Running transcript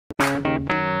All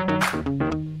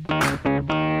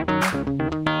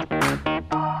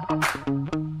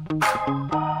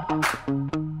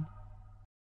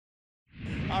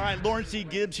right, Lawrence C.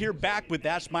 Gibbs here, back with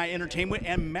That's My Entertainment,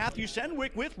 and Matthew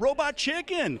Senreich with Robot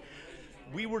Chicken.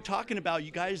 We were talking about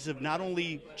you guys have not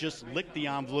only just licked the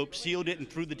envelope, sealed it, and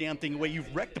threw the damn thing away,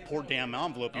 you've wrecked the poor damn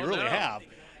envelope. You really have.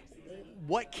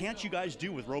 What can't you guys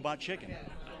do with Robot Chicken?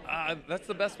 That's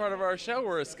the best part of our show.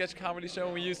 We're a sketch comedy show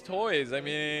and we use toys. I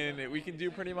mean, we can do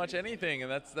pretty much anything,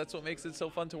 and that's what makes it so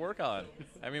fun to work on.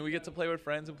 I mean, we get to play with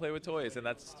friends and play with toys, and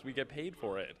we get paid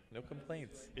for it. No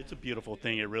complaints. It's a beautiful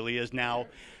thing. It really is. Now,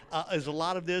 is a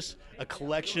lot of this a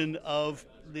collection of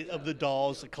the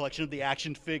dolls, a collection of the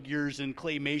action figures and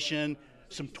claymation,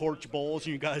 some torch bowls,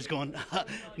 and you guys going,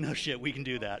 no shit, we can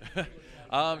do that?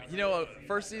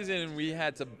 First season we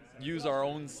had to use our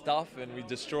own stuff, and we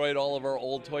destroyed all of our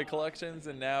old toy collections,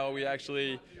 and now we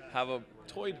actually have a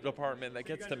toy department that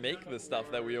gets to make the stuff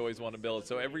that we always want to build.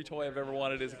 So every toy I've ever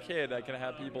wanted as a kid, I can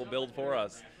have people build for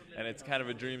us, and it's kind of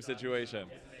a dream situation.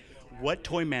 What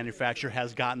toy manufacturer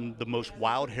has gotten the most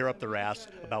wild hair up their ass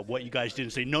about what you guys did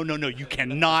and say, no, you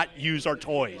cannot use our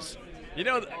toys? You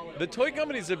know, the toy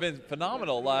companies have been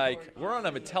phenomenal. Like, we're on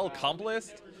a Mattel comp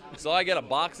list, so I get a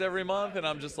box every month, and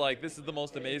I'm just like, this is the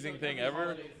most amazing thing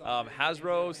ever.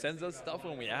 Hasbro sends us stuff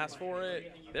when we ask for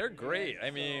it. They're great. I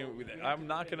mean, I'm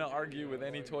not going to argue with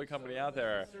any toy company out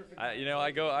there.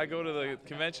 I go to the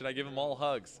convention, I give them all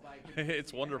hugs.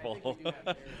 It's wonderful.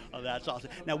 Oh, that's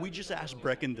awesome. Now, we just asked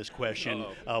Brecken this question.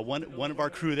 One of our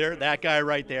crew there, that guy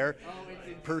right there.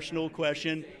 Personal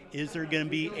question: is there going to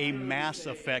be a Mass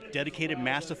Effect, dedicated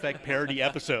Mass Effect parody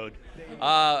episode?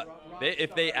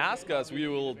 If they ask us, we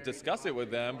will discuss it with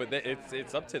them, but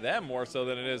it's up to them more so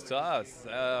than it is to us.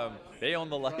 They own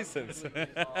the license.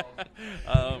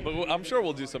 But I'm sure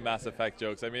we'll do some Mass Effect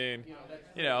jokes. I mean,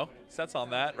 Seth's on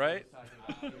that, right?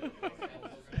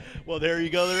 Well, there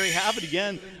you go. There you have it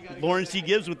again. Lawrence C.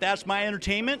 Gibbs with That's My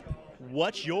Entertainment.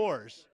 What's yours?